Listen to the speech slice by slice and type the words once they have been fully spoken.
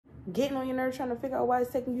getting on your nerves trying to figure out why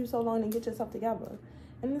it's taking you so long to get yourself together.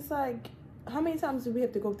 And it's like, how many times do we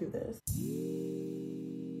have to go through this?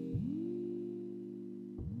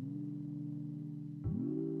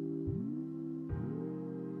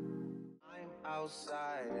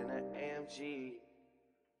 Outside in an AMG,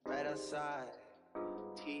 right outside,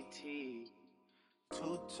 TT,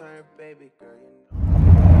 two-turn baby girl, you know.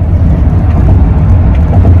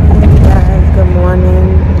 Hey guys, good morning.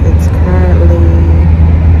 It's currently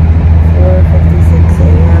 4:56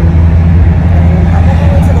 a.m. and I'm on my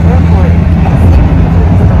way to the airport.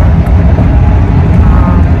 It's dark.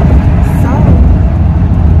 So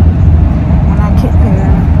when I get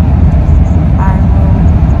there, I will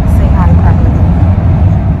say hi properly.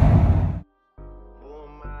 Who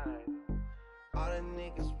am I? All the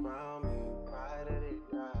niggas round me, pride of they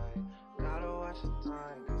die. Gotta watch the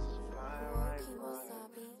time, 'cause it's flying right by.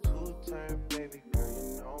 Two-turn baby girl, you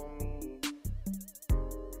know me.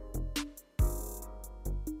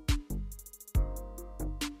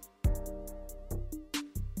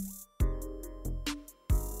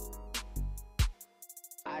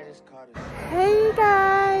 I just caught it. Hey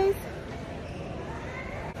guys!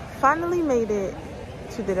 Finally made it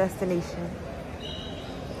to the destination.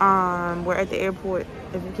 We're at the airport,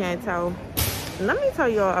 if you can't tell. Let me tell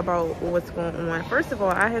y'all about what's going on. First of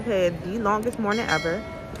all, I have had the longest morning ever.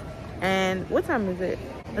 And what time is it?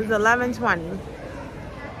 It's 11:20.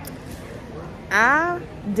 I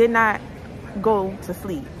did not go to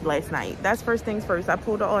sleep last night. That's first things first. I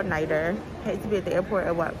pulled an all-nighter. Had to be at the airport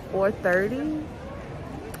at what, 4:30?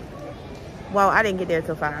 Well, I didn't get there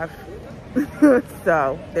till 5.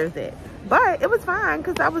 So there's that. But it was fine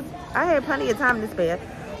because I had plenty of time to spare.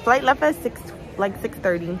 Flight left at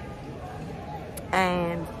 6:30.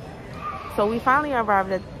 And so we finally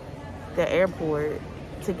arrived at the airport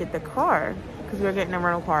to get the car because we were getting a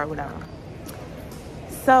rental car or whatever.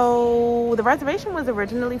 So the reservation was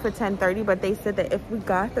originally for 10:30, but they said that if we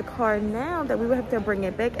got the car now, that we would have to bring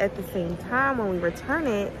it back at the same time when we return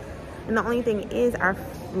it. And the only thing is our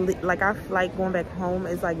flight going back home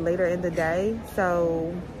is like later in the day.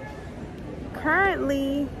 So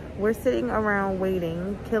currently we're sitting around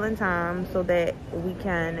waiting, killing time so that we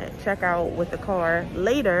can check out with the car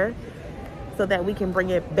later so that we can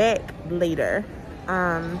bring it back later.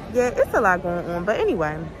 Yeah, it's a lot going on, but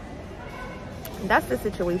anyway, that's the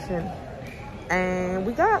situation. And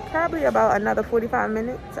we got probably about another 45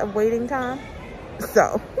 minutes of waiting time,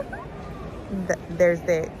 so there's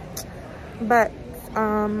that. But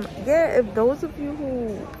yeah, if those of you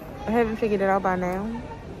who haven't figured it out by now,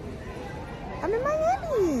 I'm in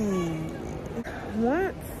Miami.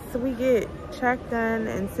 Once we get checked in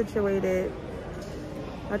and situated,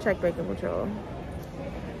 I'll check back in with y'all.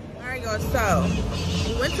 Alright y'all, so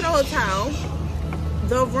we went to the hotel.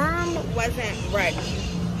 The room wasn't ready,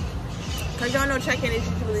 cause y'all know check-in is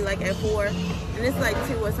usually like at 4 and it's like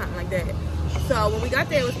 2 or something like that. So when we got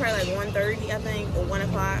there, it was probably like 1:30 I think, or 1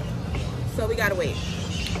 o'clock. So we gotta wait.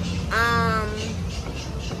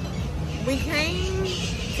 We came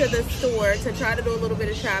to the store to try to do a little bit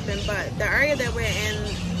of shopping, but the area that we're in,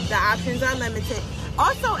 the options are limited.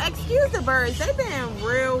 Also, excuse the birds, they've been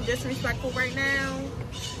real disrespectful right now.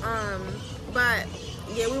 But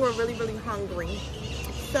yeah, we were really hungry.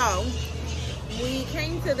 So we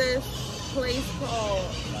came to this place called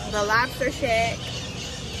the Lobster Shack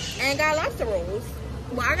and got lobster rolls.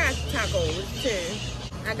 Well, I got tacos too.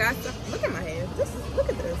 I got some. Look at my hair. Look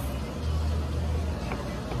at this.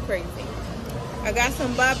 Crazy. I got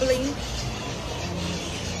some bubbly.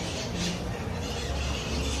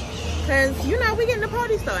 Cause you know we getting the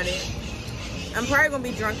party started. I'm probably gonna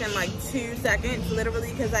be drunk in like 2 seconds,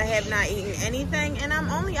 literally, because I have not eaten anything, and I'm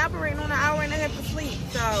only operating on an hour and a half of sleep.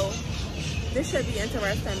 So this should be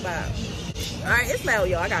interesting. But all right, it's loud,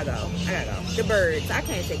 y'all. I gotta go. The birds. I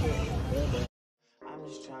can't take it. I'm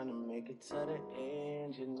just trying to make it to the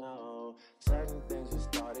end, you know. Certain things just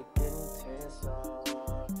started getting tenser.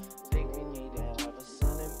 Think we need to have a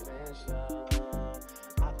sun adventure.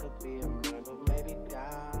 I could be a man, but maybe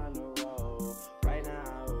down the road. Right now,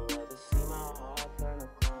 I would rather see my heart turn to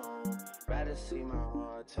chrome. Rather see my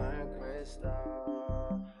heart turn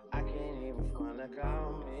crystal. I can't even front like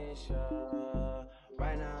I'll miss ya.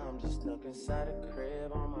 Right now, I'm just stuck inside a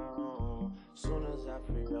crib on my own. Soon as I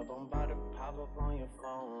free up, I'm about to pop up on your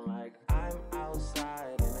phone. Like I'm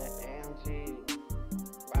outside in an AMG,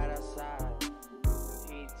 right outside,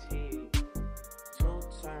 PT,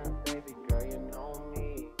 two-turn baby girl, you know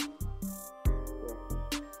me.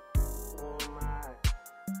 Who am I?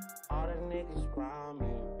 All the niggas round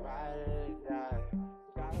me, ride or die.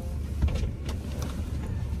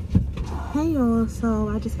 Hey y'all, so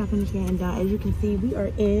I just got finished getting done. As you can see, we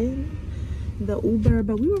are in the Uber,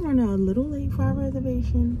 but we were running a little late for our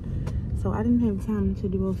reservation, so I didn't have time to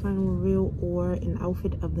do a final reveal or an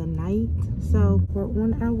outfit of the night. So we're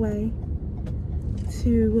on our way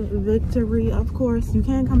to Victory. Of course, you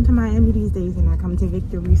can't come to Miami these days and not come to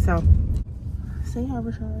Victory. So say hi,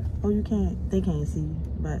 Rashad. Oh, you can't. They can't see you,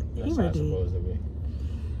 but he right there.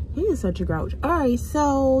 He is such a grouch. All right,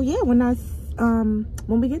 so yeah, when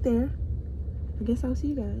we get there, I guess I'll see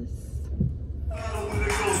you guys. Oh,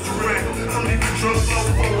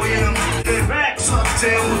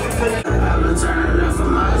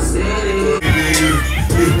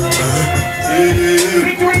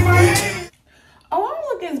 I don't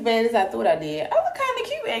look as bad as I thought I did. I look kind of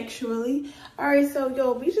cute, actually. All right, so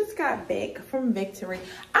yo, we just got back from Victory.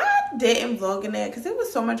 I didn't vlog in there because there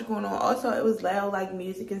was so much going on. Also, it was loud, like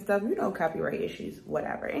music and stuff. You know, copyright issues,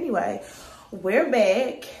 whatever. Anyway, we're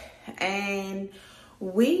back, and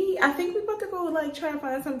I think we're about to go like try to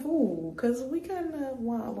find some food because we kind of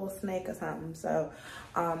want a little snack or something. So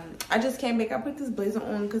I just came back. I put this blazer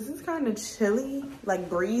on because it's kind of chilly, like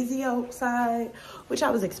breezy outside, which I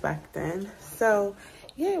was expecting. So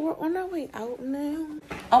yeah, we're on our way out now.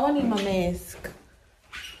 Oh, I need my mask.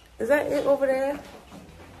 Is that it over there?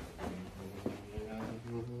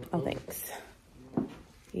 Oh, thanks.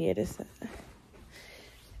 Yeah, this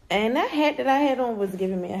and that hat that I had on was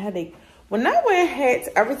giving me a headache. When I wear hats,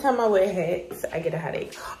 every time I wear hats, I get a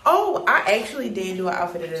headache. Oh, I actually did do an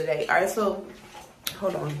outfit of the day. All right, so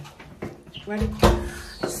hold on. Ready?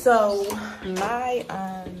 So my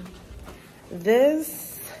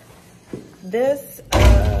this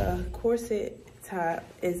corset top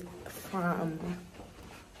is from,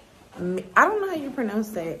 I don't know how you pronounce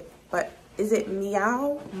that, but is it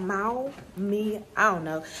Meow? Me? I don't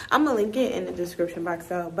know. I'm gonna link it in the description box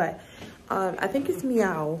though, but I think it's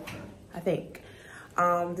Meow. I think.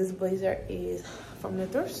 This blazer is from the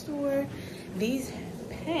thrift store. These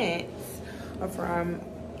pants are from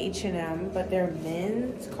H&M, but they're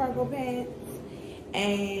men's cargo pants.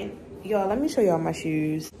 And y'all, let me show y'all my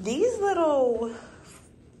shoes. These little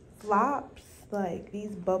flops, like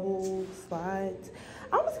these bubble slides.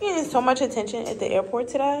 I was getting so much attention at the airport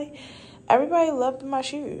today. Everybody loved my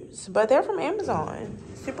shoes, but they're from Amazon.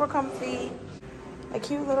 Super comfy, a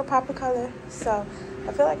cute little pop of color. So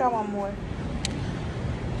I feel like I want more.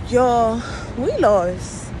 Y'all, we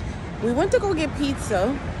lost. We went to go get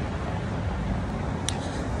pizza,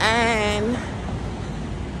 and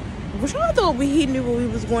Rashad thought he knew where we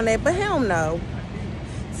was going at, but he don't know.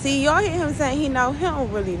 See, y'all hear him saying he know, he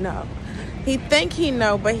don't really know. He think he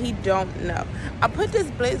know, but he don't know. I put this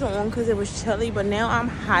blazer on because it was chilly, but now I'm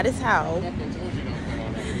hot as hell.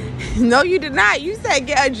 No, you did not. You said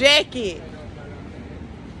get a jacket.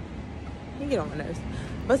 You get on my nerves.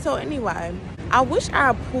 But so anyway, I wish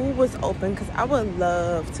our pool was open because I would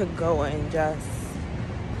love to go and just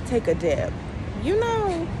take a dip. You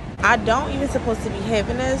know, I don't even supposed to be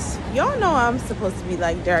having this. Y'all know I'm supposed to be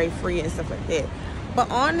like dairy free and stuff like that. But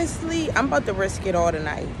honestly, I'm about to risk it all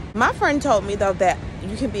tonight. My friend told me though that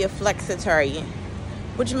you can be a flexitarian,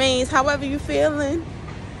 which means however you feeling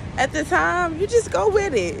at the time, you just go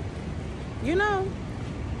with it, you know?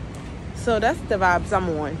 So that's the vibes I'm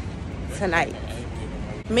on tonight.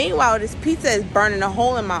 Meanwhile, this pizza is burning a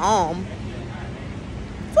hole in my arm.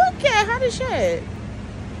 Fuck yeah, how did shit?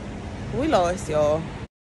 We lost, y'all.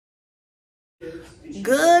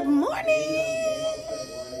 Good morning.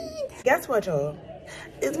 Guess what, y'all?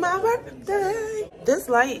 It's my birthday. This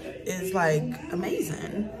light is like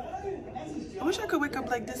amazing. I wish I could wake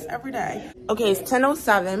up like this every day. Okay, it's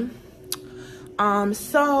 10:07.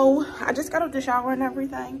 So I just got out the shower and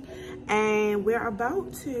everything, and we're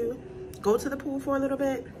about to go to the pool for a little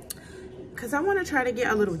bit because I want to try to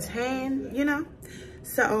get a little tan, you know.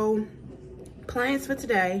 So plans for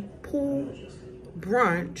today: pool,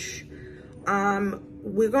 brunch.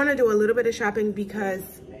 We're gonna do a little bit of shopping because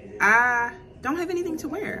I don't have anything to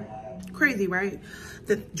wear. Crazy, right?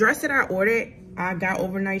 The dress that I ordered, I got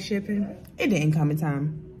overnight shipping. It didn't come in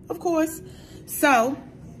time, of course. So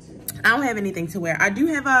I don't have anything to wear. I do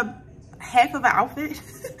have a half of an outfit.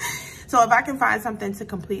 So if I can find something to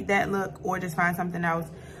complete that look or just find something else,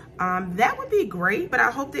 that would be great. But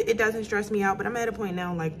I hope that it doesn't stress me out. But I'm at a point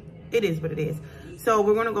now, like, it is what it is. So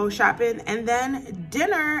we're gonna go shopping and then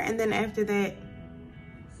dinner. And then after that,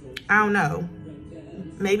 I don't know.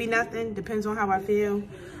 Maybe nothing, depends on how I feel.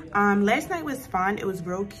 Last night was fun. It was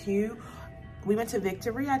real cute. We went to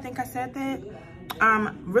Victory, I think I said that.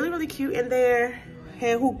 Really, really cute in there.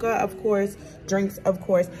 Had hookah, of course, drinks, of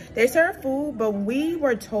course. They serve food, but we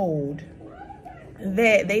were told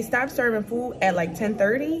that they stopped serving food at like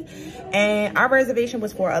 10:30, and our reservation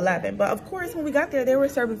was for 11. But of course, when we got there, they were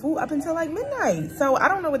serving food up until like midnight. So I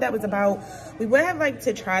don't know what that was about. We would have liked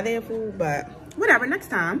to try their food, but whatever, next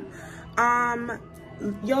time.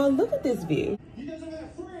 Y'all, look at this view.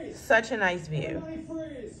 Such a nice view.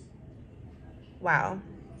 Wow.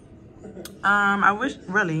 I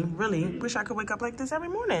really wish I could wake up like this every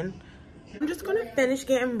morning. I'm just gonna finish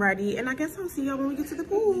getting ready, and I guess I'll see y'all when we get to the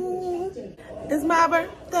pool. It's my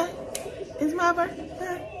birthday. It's my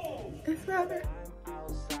birthday. It's my birthday.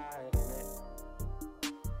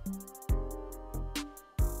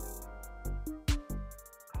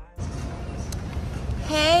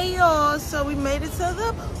 Hey y'all, so we made it to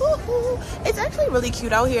the pool. It's actually really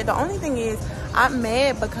cute out here. The only thing is, I'm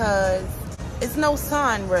mad because it's no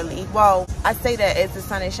sun really. Well, I say that as the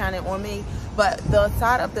sun is shining on me, but the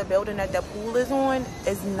side of the building that the pool is on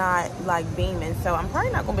is not like beaming. So I'm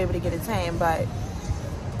probably not gonna be able to get a tan, but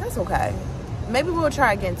that's okay. Maybe we'll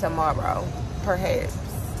try again tomorrow, perhaps.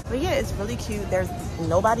 But yeah, it's really cute. There's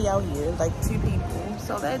nobody out here, like 2 people.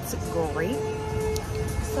 So that's great.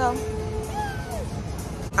 So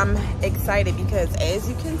I'm excited because as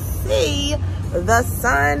you can see, the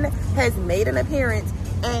sun has made an appearance,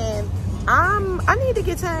 and I need to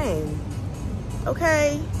get tan.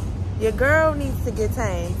 Okay, your girl needs to get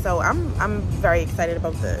tan. So I'm very excited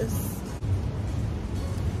about this.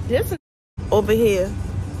 This is over here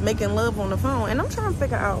making love on the phone, and I'm trying to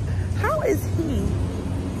figure out how is he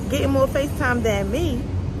getting more FaceTime than me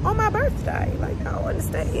on my birthday. Like, I don't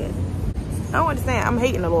understand. I don't understand. I'm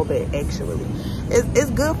hating a little bit, actually. It's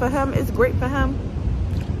good for him. It's great for him.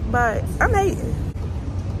 But I'm hating.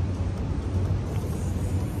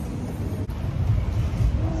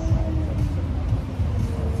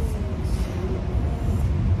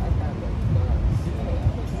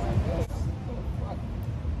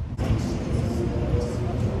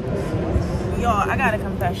 Y'all, I got a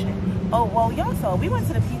confession. Oh, well, y'all saw, we went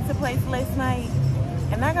to the pizza place last night,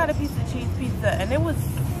 and I got a piece of cheese pizza, and it was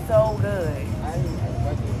so good.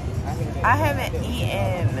 I haven't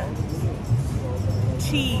eaten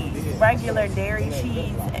cheese, regular dairy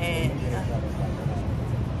cheese, in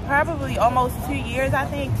probably almost 2 years, I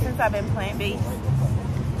think, since I've been plant-based.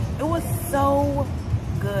 It was so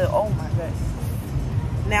good. Oh my goodness.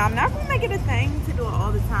 Now, I'm not gonna make it a thing to do it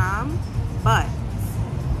all the time, but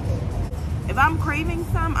if I'm craving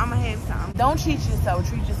some, I'm gonna have some. Don't cheat yourself,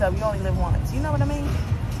 treat yourself. You only live once. You know what I mean?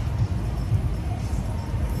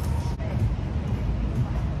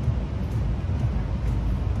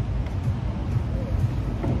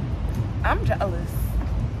 I'm jealous.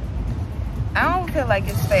 I don't feel like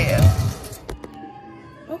it's fair.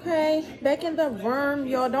 Okay, back in the room.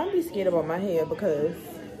 Y'all, don't be scared about my hair because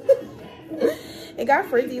it got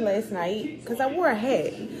frizzy last night because I wore a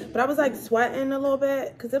hat. But I was like sweating a little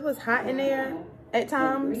bit because it was hot in there at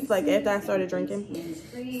times, like after I started drinking.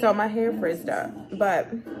 So my hair frizzed up. But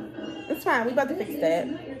it's fine. We about to fix that.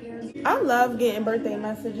 I love getting birthday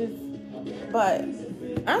messages, but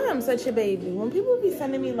I am such a baby. When people be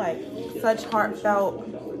sending me like such heartfelt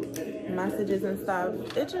messages and stuff,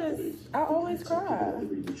 it just, I always cry.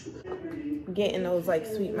 Getting those like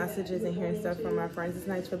sweet messages and hearing stuff from my friends, it's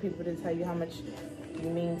nice for people to tell you how much you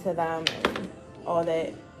mean to them and all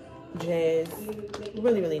that jazz.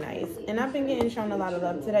 Really, really nice. And I've been getting shown a lot of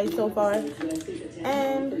love today so far,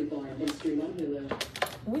 and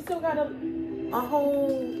we still got a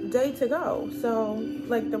whole day to go, so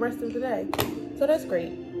like the rest of the day, so that's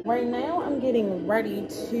great. Right now I'm getting ready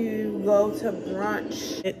to go to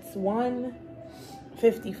brunch. It's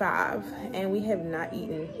 1:55 and we have not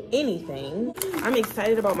eaten anything. I'm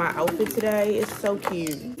excited about my outfit today. It's so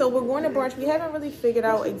cute. So we're going to brunch. We haven't really figured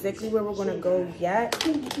out exactly where we're going to go yet.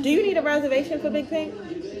 Do you need a reservation for Big Pink?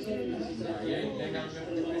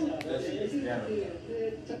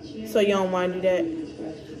 So you don't want to do that?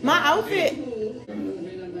 My outfit,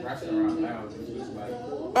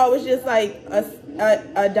 oh, it's just like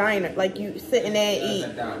a diner, like you sitting there and eat.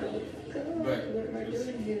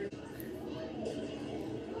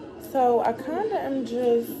 So I kind of am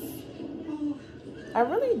just, I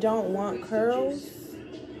really don't want curls.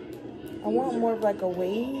 I want more of like a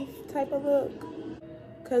wave type of look,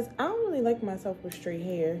 because I don't really like myself with straight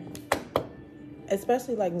hair,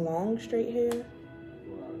 especially like long straight hair.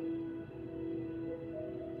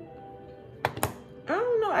 I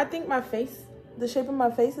don't know, I think my face, the shape of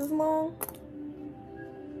my face is long,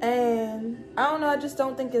 and I don't know, I just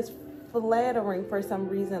don't think it's flattering for some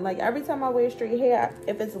reason. Like every time I wear straight hair,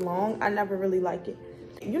 if it's long, I never really like it.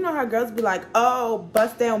 You know how girls be like, oh,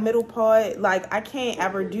 bust down middle part? Like I can't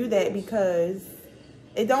ever do that because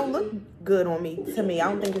It don't look good on me, to me.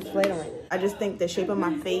 I don't think it's flattering. I just think the shape of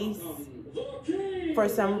my face, for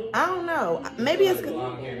some, I don't know. Maybe it's,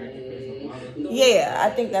 yeah, I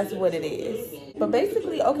think that's what it is. But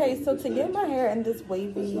basically, okay, so to get my hair in this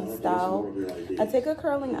wavy style, I take a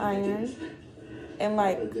curling iron and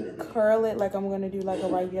like curl it like I'm gonna do like a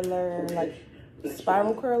regular like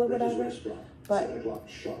spiral curl or whatever. But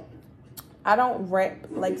I don't wrap,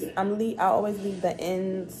 like I always leave the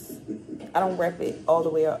ends. I don't wrap it all the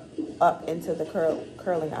way up into the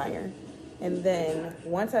curling iron. And then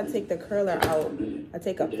once I take the curler out, I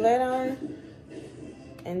take a flat iron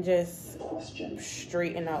and just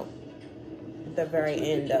straighten out the very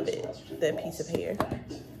end of it, the piece of hair.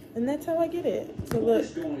 And that's how I get it to look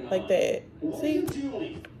like that. See?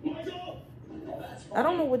 I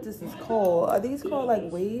don't know what this is called. Are these called like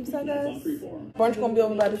waves, I guess? Brunch gonna be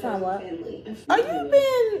over by the time, what? Are you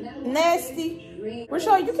being nasty?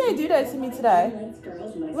 Rashad, you can't do that to me today.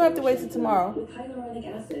 We'll have to wait till tomorrow.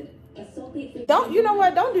 Don't, you know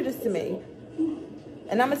what? Don't do this to me.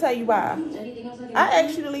 And I'm gonna tell you why. I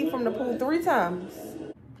asked you to leave from the pool 3 times.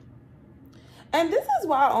 And this is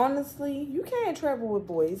why, honestly, you can't travel with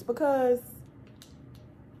boys, because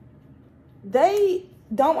they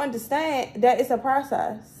don't understand that it's a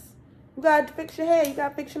process. You gotta fix your hair, you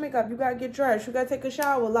gotta fix your makeup, you gotta get dressed, you gotta take a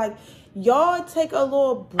shower. Like, y'all take a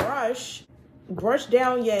little brush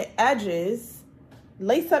down your edges,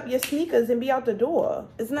 lace up your sneakers, and be out the door.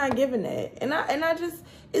 It's not giving it. And I just,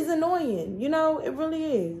 it's annoying, you know, it really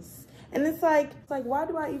is. And it's like why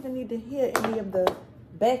do I even need to hear any of the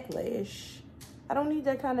backlash? I don't need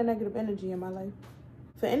that kind of negative energy in my life.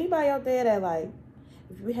 For anybody out there that, like,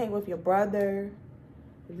 if you hang with your brother,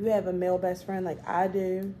 if you have a male best friend like I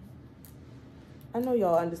do, I know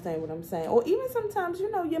y'all understand what I'm saying. Or even sometimes,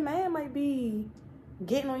 you know, your man might be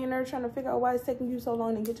getting on your nerves trying to figure out why it's taking you so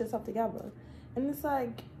long to get yourself together. And it's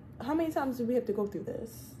like, how many times do we have to go through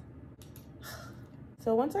this?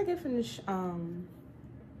 So once I get finished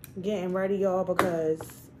getting ready, y'all, because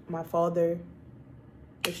my father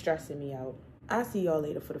is stressing me out, I'll see y'all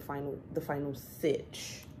later for the final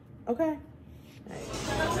sitch. Okay? All right.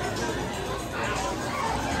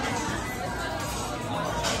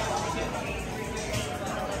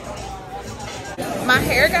 My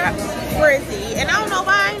hair got frizzy, and I don't know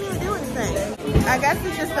why I didn't even do anything. I guess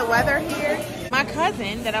it's just the weather here. My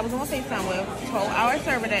cousin that I was on FaceTime with told our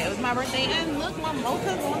server that it was my birthday, and look, my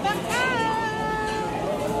mocha's on the house.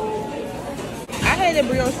 I had the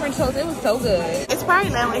brioche French toast. It was so good. It's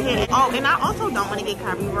probably loud in here. Oh, and I also don't want to get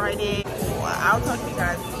copyrighted. Well, I'll talk to you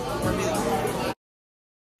guys review.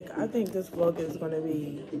 I think this vlog is going to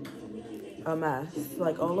be a mess,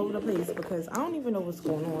 like all over the place, because I don't even know what's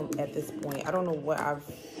going on at this point. I don't know what I've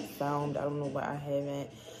found. I don't know what I haven't.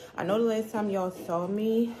 I know the last time y'all saw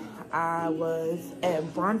me, I was at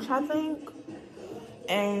brunch, I think.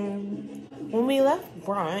 And when we left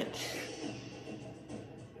brunch,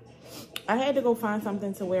 I had to go find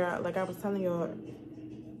something to wear. Like I was telling y'all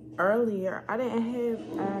earlier, I didn't have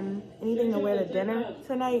anything to wear to dinner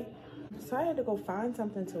tonight. So I had to go find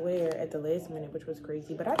something to wear at the last minute, which was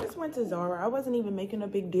crazy. But I just went to Zara. I wasn't even making a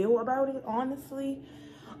big deal about it, honestly.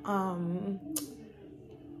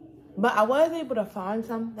 But I was able to find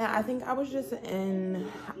something. I think I was just in,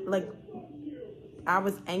 like, I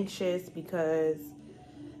was anxious because,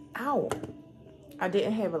 I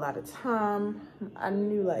didn't have a lot of time. I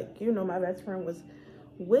knew, like, you know, my best friend was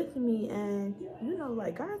with me, and, you know,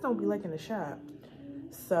 like, guys don't be liking to shop.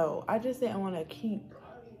 So I just didn't want to keep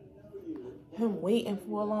him waiting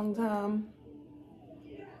for a long time.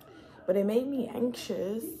 But it made me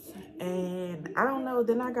anxious, and I don't know,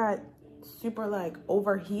 then I got super, like,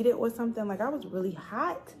 overheated or something. Like, I was really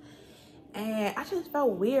hot, and I just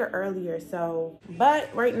felt weird earlier. So,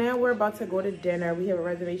 but right now we're about to go to dinner. We have a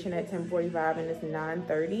reservation at 10:45, and it's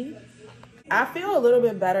 9:30. I feel a little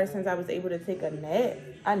bit better since I was able to take a nap.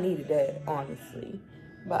 I needed that, honestly.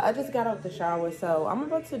 But I just got out the shower, so I'm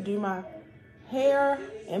about to do my hair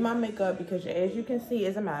and my makeup, because as you can see,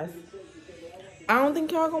 it's a mess. I don't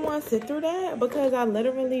think y'all gonna want to sit through that, because I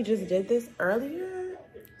literally just did this earlier.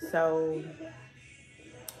 So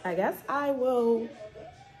I guess I will,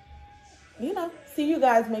 you know, see you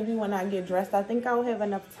guys maybe when I get dressed. I think I'll have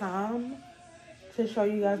enough time to show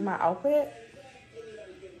you guys my outfit.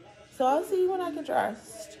 So I'll see you when I get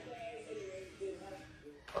dressed.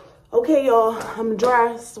 Okay, y'all, I'm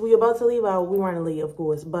dressed. We about to leave out. We weren't late, of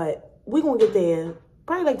course, but we gonna get there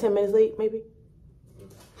probably like 10 minutes late, maybe.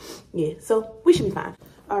 Yeah, so we should be fine.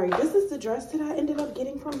 All right, this is the dress that I ended up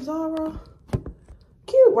getting from Zara.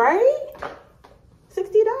 Cute, right?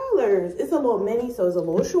 $60. It's a little mini, so it's a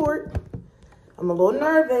little short. I'm a little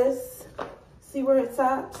nervous. See where it's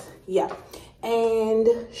at? Yeah. And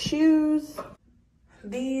shoes.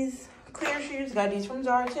 These clear shoes. Got these from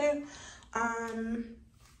Zara too.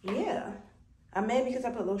 Yeah. I'm mad because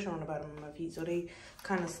I put lotion on the bottom of my feet, so they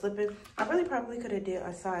kind of slipping. I really probably could have did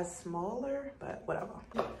a size smaller, but whatever.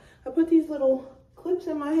 I put these little clips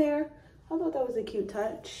in my hair. I thought that was a cute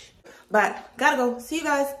touch. But gotta go. See you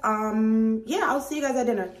guys. Yeah, I'll see you guys at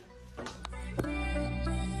dinner.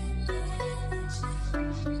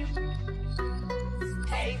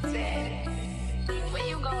 Hey, Daddy, when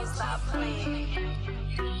you gonna stop playing?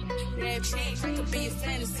 That change, I could be a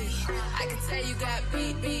fantasy. I can tell you got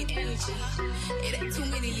big energy. It ain't too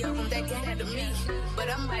many of them that can handle me. But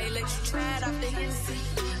I might let you try it off the Hennessy.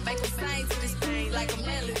 Make them sing to this thing like a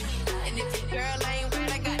melody. And if your girl ain't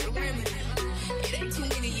right, I got the remedy. It ain't too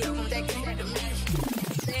many of them that can handle me.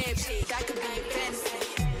 Damn chick, I could be a fantasy.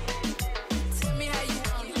 Tell me how you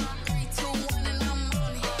want it. 3, 2, 1, and I'm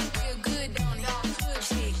on it. Feel good, don't it? Good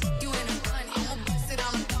chick, you in a bunny. I'ma bust it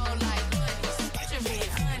on the phone like honey. Just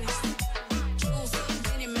being honest. Juicy,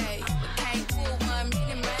 mini made. But can't pull 1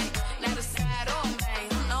 mini made. Not a side or main.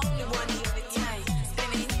 I'm the only one he entertain.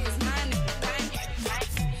 Spending his mind in the bank.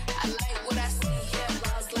 I like what I see. Yeah,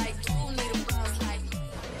 boss like you need a boss like me.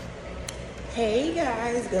 Hey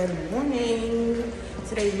guys, good morning.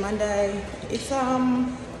 Today's Monday. It's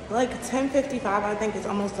like 10:55. I think it's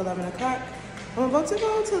almost 11 o'clock. I'm about to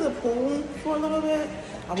go to the pool for a little bit.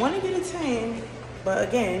 I want to get a tan, but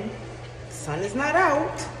again, sun is not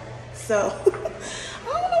out, so I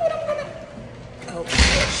don't know what I'm gonna. Oh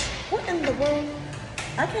gosh, what in the world?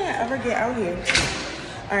 I can't ever get out here.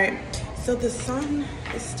 All right, so the sun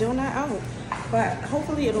is still not out, but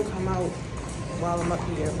hopefully it'll come out while I'm up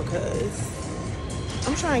here because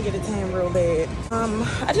I'm trying to get a tan real bad.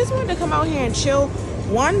 I just wanted to come out here and chill.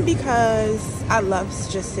 One, because I love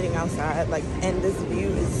just sitting outside, like, and this view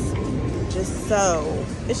is just so,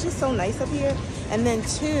 it's just so nice up here. And then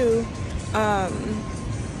two, I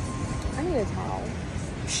need a towel.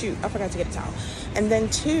 Shoot, I forgot to get a towel. And then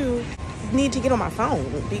two, need to get on my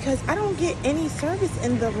phone because I don't get any service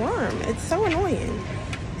in the room. It's so annoying.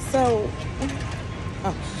 So,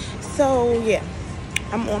 so yeah,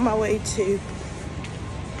 I'm on my way to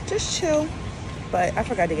just chill, but I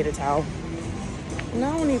forgot to get a towel. And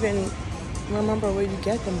I don't even remember where you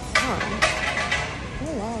get them from.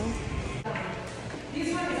 Oh wow.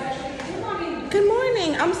 Good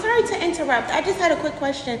morning. I'm sorry to interrupt. I just had a quick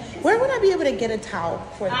question. Where would I be able to get a towel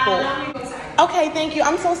for the pool? Okay, thank you.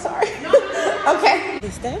 I'm so sorry. Okay. The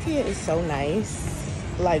staff here is so nice.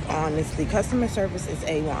 Like, honestly, customer service is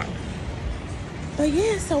A1. But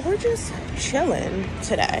yeah, so we're just chilling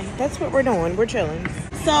today. That's what we're doing. We're chilling.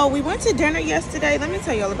 So we went to dinner yesterday. Let me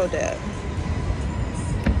tell you all about that.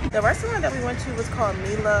 The restaurant that we went to was called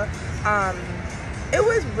Mila. It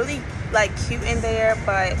was really like cute in there,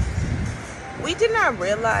 but we did not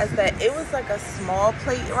realize that it was like a small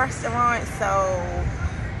plate restaurant. So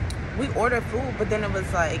we ordered food, but then it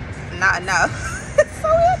was like not enough. So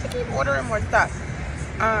we had to keep ordering more stuff.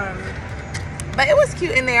 But it was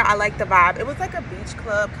cute in there. I liked the vibe. It was like a beach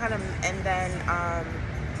club kind of, and then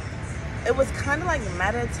it was kind of like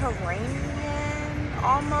Mediterranean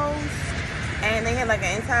almost. And they had like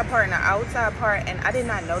an inside part and an outside part, and I did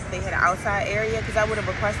not know that they had an outside area because I would have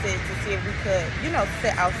requested to see if we could, you know,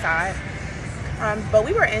 sit outside. But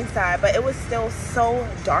we were inside, but it was still so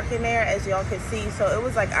dark in there, as y'all could see. So it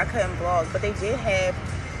was like I couldn't vlog, but they did have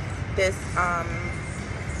this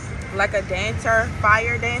like a dancer,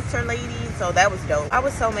 fire dancer lady, so that was dope. I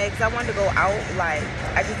was so mad because I wanted to go out, like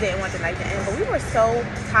I just didn't want the night to end, but we were so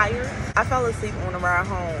tired. I fell asleep on the ride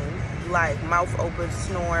home, like mouth open,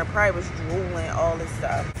 snoring, probably was drooling, all this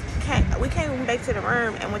stuff. We came back to the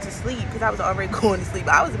room and went to sleep because I was already going to sleep.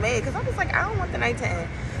 I was mad because I was like, I don't want the night to end,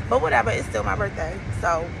 but whatever, it's still my birthday,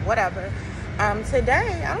 so whatever.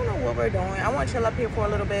 Today, I don't know what we're doing. I want to chill up here for a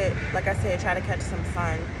little bit, like I said, try to catch some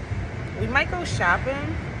sun. We might go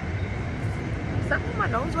shopping. Something on my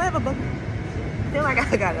nose. Do I have a booger? I feel like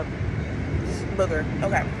I got a booger.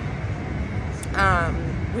 Okay.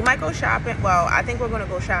 We might go shopping. Well, I think we're gonna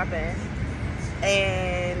go shopping.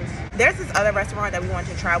 And there's this other restaurant that we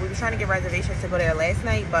wanted to try. We were trying to get reservations to go there last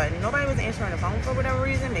night, but nobody was answering the phone for whatever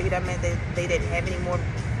reason. Maybe that meant that they didn't have any more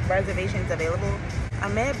reservations available.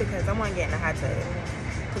 I'm mad because I want to get in the hot tub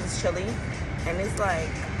because it's chilly, and it's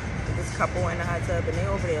like this couple in the hot tub, and they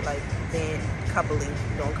over there like being coupley,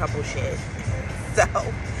 doing couple shit. So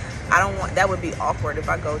I don't want, that would be awkward if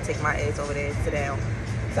I go take my ass over there and sit down.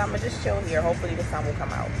 So I'm gonna just chill here. Hopefully the sun will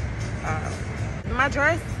come out. My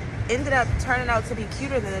dress ended up turning out to be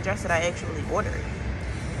cuter than the dress that I actually ordered.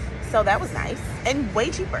 So that was nice and way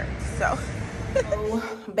cheaper. So So,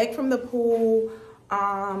 back from the pool.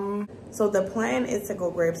 So the plan is to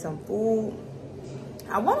go grab some food.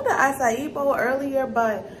 I wanted the acai bowl earlier,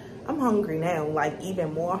 but I'm hungry now, like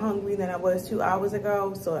even more hungry than I was 2 hours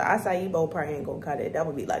ago. So the acai bowl probably ain't gonna cut it. That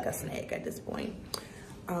would be like a snack at this point.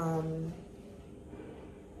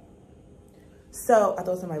 So I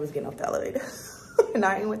thought somebody was getting off the elevator and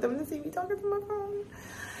I didn't want them to see me talking to my phone.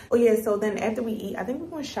 Oh yeah, so then after we eat, I think we're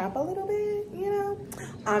gonna shop a little bit, you know?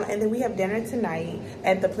 And then we have dinner tonight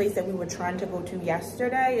at the place that we were trying to go to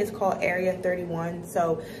yesterday. It's called Area 31.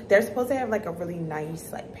 So they're supposed to have like a really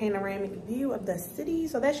nice like panoramic view of the city.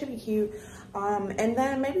 So that should be cute. And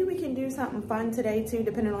then maybe we can do something fun today too,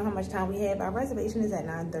 depending on how much time we have. Our reservation is at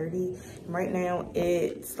 9:30. Right now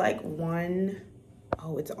it's like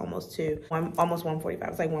it's almost 2. Almost 1:45.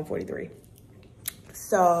 It's like 1:43.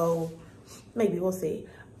 So maybe we'll see.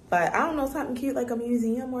 But I don't know, something cute like a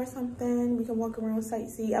museum or something. We can walk around,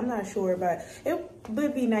 sightsee. I'm not sure, but it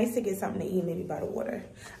would be nice to get something to eat, maybe by the water.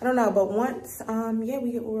 I don't know, but once, yeah,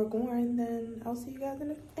 we get where we're going, then I'll see you guys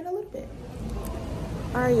in a little bit.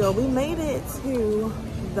 All right, y'all, we made it to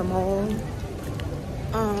the mall.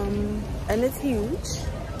 And it's huge.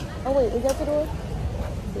 Oh, wait, is that the door?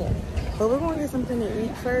 Yeah. But we're going to get something to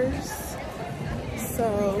eat first.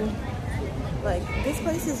 So, like, this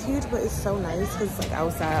place is huge, but it's so nice because it's like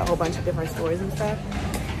outside, a whole bunch of different stores and stuff.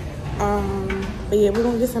 But yeah, we're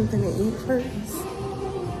gonna get something to eat first,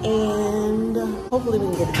 and hopefully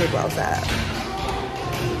we can get a table outside.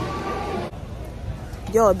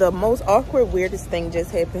 Yo, the most awkward, weirdest thing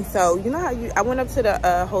just happened. So you know how I went up to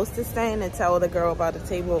the hostess stand and tell the girl about the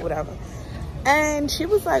table or whatever, and she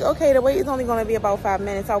was like, okay, the wait is only gonna be about 5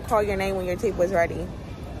 minutes. I'll call your name when your table is ready.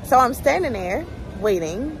 So I'm standing there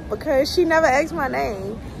waiting because she never asked my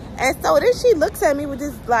name, and so then she looks at me with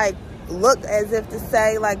this like look as if to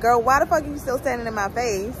say like, girl, why the fuck are you still standing in my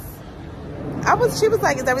face? She was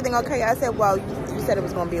like, is everything okay? I said, well, you said it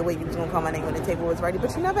was gonna be a wait, you was gonna call my name when the table was ready,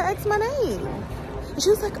 but you never asked my name. And she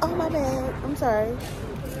was like, oh my bad, I'm sorry.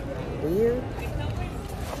 Weird.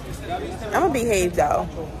 I'm gonna behave though,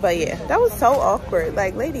 but yeah, that was so awkward.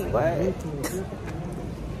 Like, lady, what?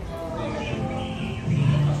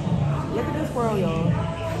 Look at the squirrel, y'all.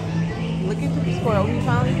 Look at the squirrel. He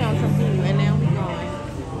finally found some food, and now he's gone.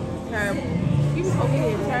 Terrible. He was over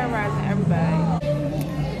here terrorizing everybody.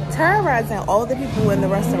 Terrorizing all the people in the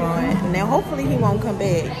restaurant. Now, hopefully, he won't come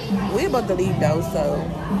back. We're about to leave, though, so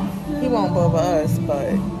he won't bother us.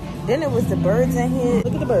 But then it was the birds in here.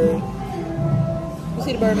 Look at the bird. You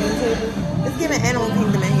see the bird on the table? It's giving Animal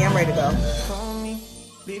Kingdom in here. I'm ready to go. Call me,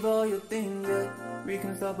 leave all your things, yeah. We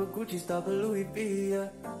can stop a Gucci, stop a Louis V, yeah.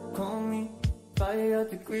 Call me, fire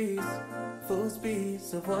out degrees, full speed,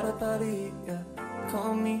 so what about it, yeah.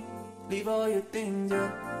 Call me, leave all your things,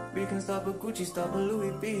 yeah. We can stop a Gucci, stop a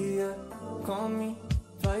Louis V, yeah. Call me,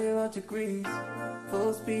 fire out degrees,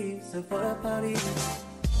 full speed, so what about it.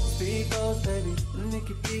 Speed goes, baby,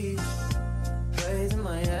 Nicky B. Raising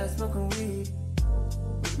my ass, smoking weed.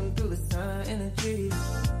 Looking through the sun, energy.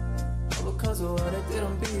 All because of what I did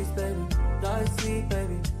on beats, baby.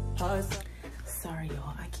 Sorry,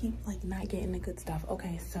 y'all. I keep like not getting the good stuff.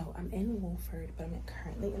 Okay, so I'm in Wolford, but I'm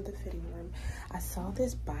currently in the fitting room. I saw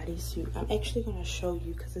this bodysuit. I'm actually gonna show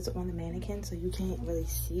you because it's on the mannequin, so you can't really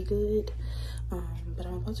see good. But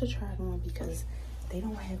I'm about to try it on because they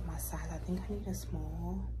don't have my size. I think I need a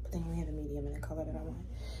small, but they only have a medium in the color that I want.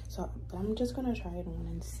 So, but I'm just gonna try it on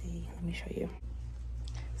and see. Let me show you.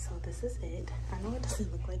 So this is it. I know it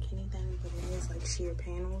doesn't look like anything, but it is like sheer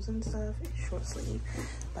panels and stuff. It's short sleeve,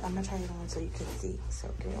 but I'm gonna try it on so you can see. So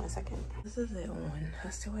give me 1 second. This is it on. I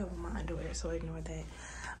still have on my underwear, so ignore that.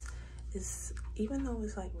 Even though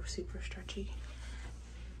it's like super stretchy,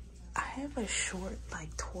 I have a short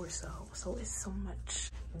like torso, so it's so much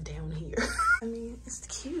down here. I mean, it's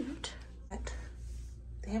cute.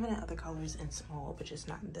 They have it in other colors in small, but just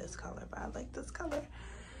not in this color. But I like this color.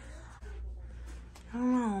 I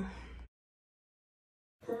don't know.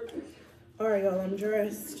 All right, y'all, I'm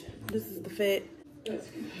dressed. This is the fit.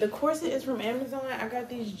 The corset is from Amazon. I got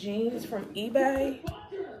these jeans from eBay. I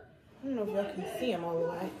don't know if y'all can see them all the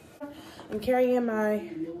way. I'm carrying my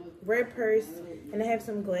red purse, and I have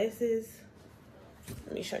some glasses.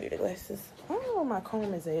 Let me show you the glasses. I don't know where my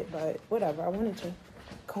comb is at, but whatever. I wanted to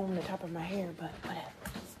comb the top of my hair, but whatever.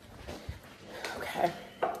 Okay.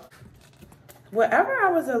 Whatever I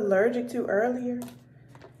was allergic to earlier,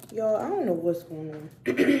 y'all, I don't know what's going on.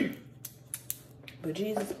 But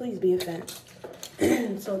Jesus, please be a fan.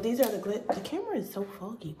 So these are the camera is so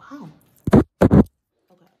foggy. Wow. Okay,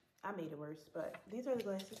 I made it worse, but these are the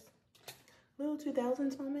glasses. Little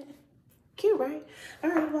 2000s moment. Cute, right?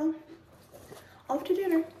 All right, well, off to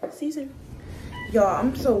dinner. See you soon. Y'all,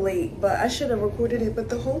 I'm so late, but I should have recorded it. But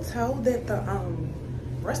the hotel that the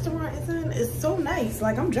restaurant is in is so nice.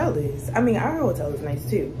 Like, I'm jealous. I mean, our hotel is nice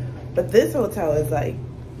too, but this hotel is like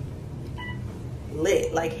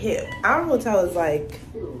lit, like hip. Our hotel is like,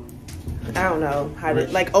 I don't know how to,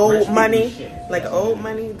 like old money, like old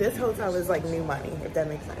money. This hotel is like new money, if that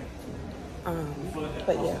makes sense.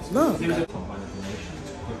 But yeah, look.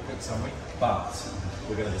 But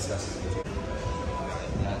we're going to discuss this with you.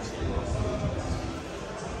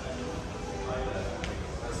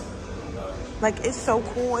 Like, it's so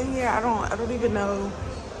cool in here. I don't even know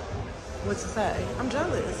what to say. I'm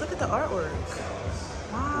jealous. Look at the artwork.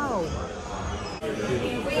 Wow.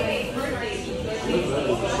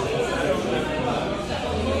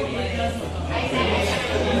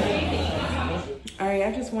 All right,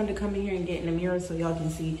 I just wanted to come in here and get in the mirror so y'all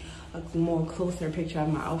can see a more closer picture of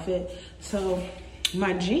my outfit. So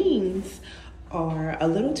my jeans are a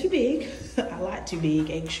little too big, a lot too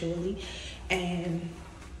big actually, and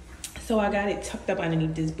so I got it tucked up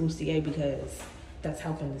underneath this bustier because that's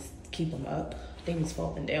helping to keep them up. They was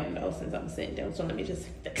falling down though since I'm sitting down, so let me just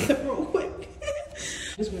fix it real quick.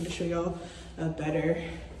 Just wanted to show y'all a better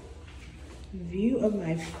view of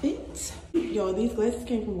my fit. Y'all, these glasses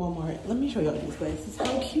came from Walmart. Let me show y'all these glasses,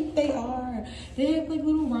 how cute they are. They have like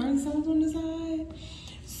little rhinestones on the side.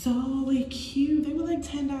 So cute. They were like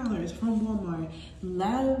 $10 from Walmart.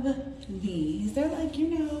 Love these. They're like, you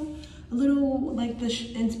know, a little like the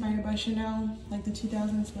inspired by Chanel, like the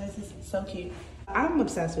 2000s glasses. So cute. I'm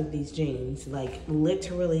obsessed with these jeans, like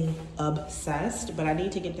literally obsessed, but I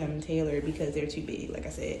need to get them tailored because they're too big, like I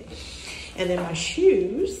said. And then my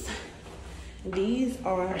shoes, these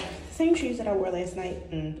are the same shoes that I wore last night.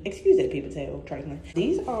 Excuse that people tail, trifling.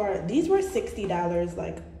 These were $60,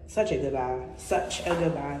 like such a good buy, such a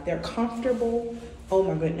good buy. They're comfortable. Oh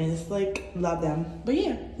my goodness, like love them. But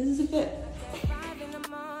yeah, this is a fit.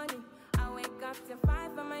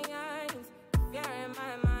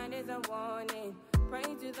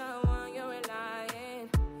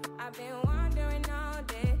 I've been wandering all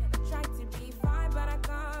day. I tried to be fine, but I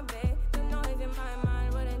can't be. The noise in my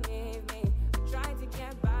mind wouldn't leave me. I tried to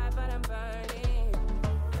get by, but I'm burning.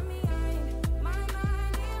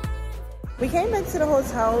 We came back to the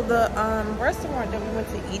hotel. The restaurant that we went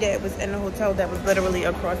to eat at was in the hotel that was literally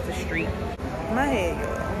across the street. My head,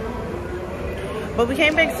 y'all. But we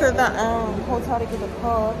came back to the hotel to get the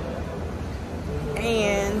car.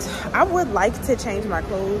 And I would like to change my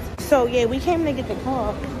clothes. So yeah, we came to get the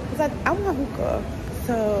car because I want hookah.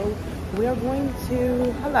 So we are going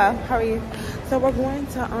to, hello, how are you? So we're going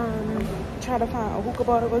to try to find a hookah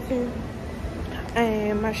bar to go to.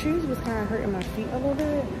 And my shoes was kind of hurting my feet a little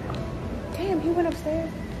bit. Damn, he went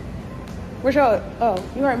upstairs. Where's y'all? Oh,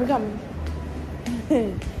 you heard me coming.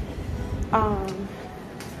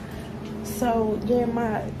 So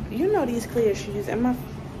yeah, you know these clear shoes, and my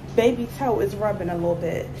baby toe is rubbing a little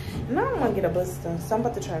bit, and I don't want to get a blister, so I'm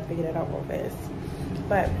about to try to figure that out real fast.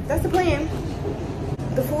 But that's the plan.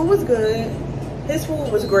 The food was good. His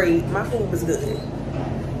food was great. My food was good.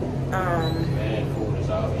 Man, food is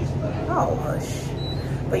always bad. Oh hush.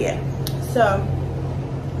 But yeah, so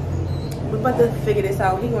we're about to figure this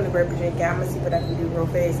out. He going to grab a drink. I'm gonna see what I can do real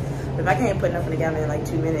fast. But if I can't put nothing together in like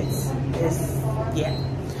 2 minutes, it's yeah.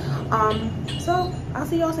 So I'll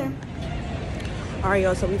see y'all soon. All right,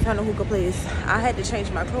 y'all, so we found a hookah place. I had to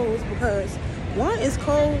change my clothes because one, is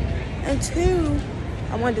cold, and two,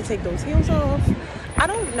 I wanted to take those heels off. I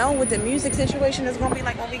don't know what the music situation is gonna be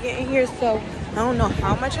like when we get in here, so I don't know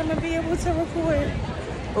how much I'm gonna be able to record,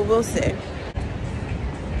 but we'll see.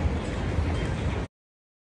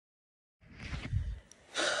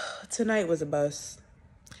 Tonight was a bust.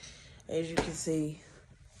 As you can see,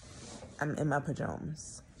 I'm in my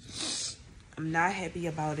pajamas. I'm not happy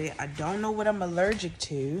about it. I don't know what I'm allergic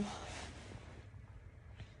to.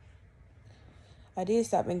 I did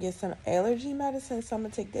stop and get some allergy medicine, so I'm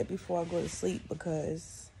gonna take that before I go to sleep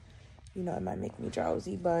because, you know, it might make me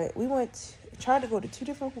drowsy. But we tried to go to 3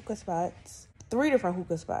 different hookah spots.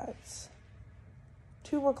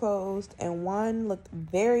 2 were closed and 1 looked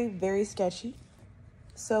very, very sketchy.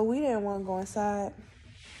 So we didn't want to go inside.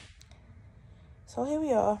 So here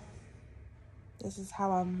we are. This is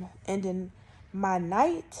how I'm ending my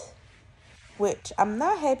night, which I'm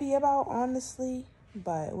not happy about, honestly,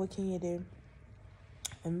 but what can you do?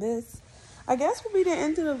 And this, I guess, will be the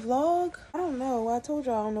end of the vlog. I don't know. I told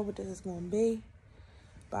y'all I don't know what this is going to be,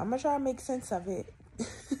 but I'm going to try to make sense of it.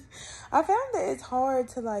 I found that it's hard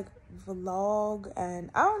to, like, vlog, and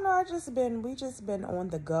I don't know, we just been on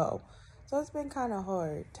the go. So it's been kind of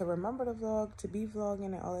hard to remember the vlog, to be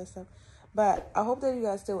vlogging and all that stuff. But I hope that you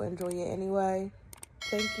guys still enjoy it anyway.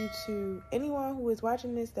 thank you to anyone who is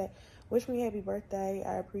watching this that wish me happy birthday.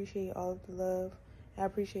 I appreciate all of the love. I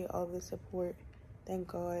appreciate all of the support. Thank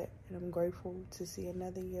God, and I'm grateful to see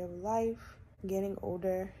another year of life. Getting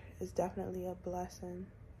older is definitely a blessing,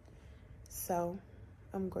 so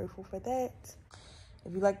I'm grateful for that.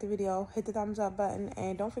 If you liked the video, hit the thumbs up button,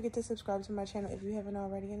 and don't forget to subscribe to my channel if you haven't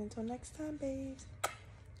already. And until next time, babes.